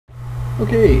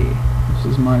Okay, this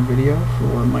is my video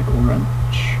for Michael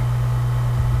Wrench.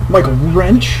 Michael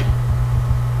Wrench,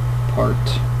 part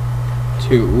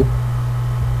 2.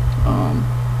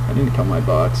 I didn't kill my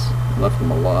bots, left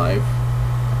them alive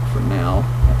for now.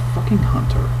 That fucking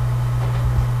hunter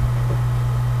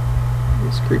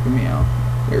is creeping me out.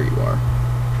 There you are.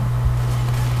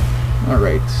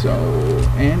 Alright, so,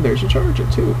 and there's a charger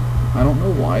too. I don't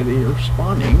know why they are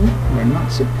spawning. They're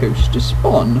not supposed to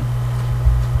spawn.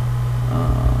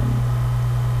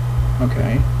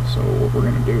 Okay, so what we're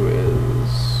gonna do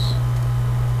is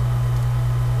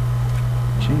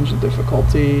change the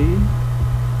difficulty.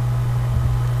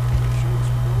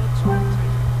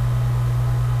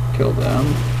 Kill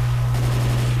them.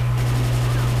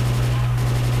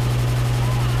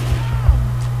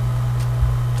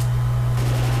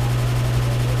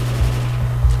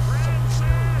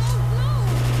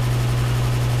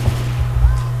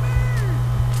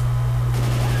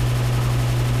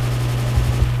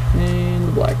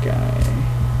 Black guy.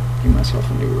 Give myself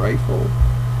a new rifle.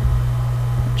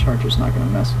 The charger's not gonna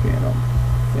mess with me, I don't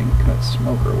think. That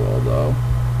smoker will though.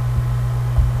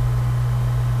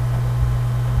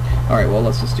 Alright, well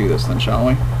let's just do this then, shall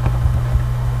we?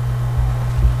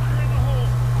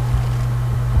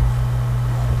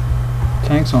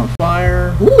 Tank's on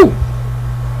fire. Woo!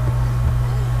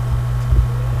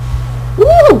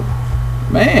 Woo!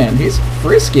 Man, he's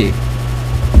frisky.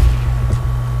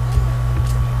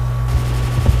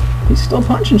 He's still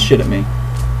punching shit at me.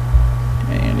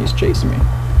 And he's chasing me.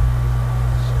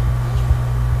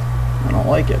 I don't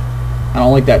like it. I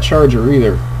don't like that charger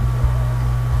either.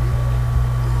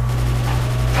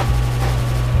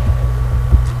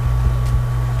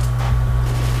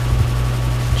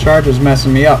 Charger's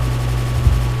messing me up.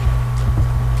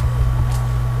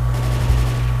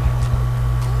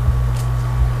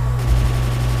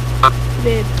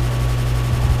 Babe.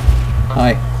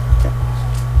 Hi.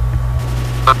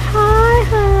 Hi,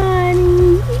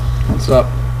 honey. What's up?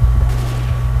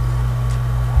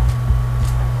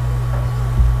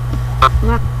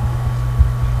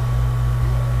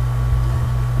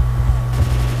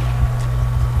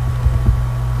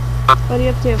 What are you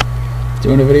up to?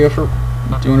 Doing a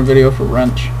video for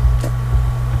Wrench.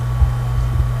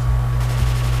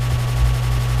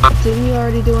 Didn't you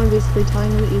already do one basically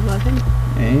telling him that you love him?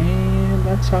 And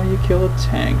that's how you kill a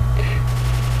tank.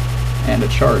 And a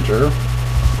charger.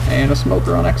 And a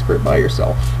smoker on expert by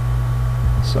yourself.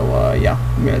 So yeah,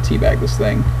 I'm gonna teabag this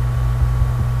thing.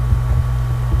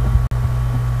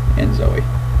 And Zoe.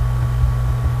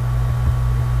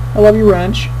 I love you,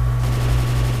 Wrench.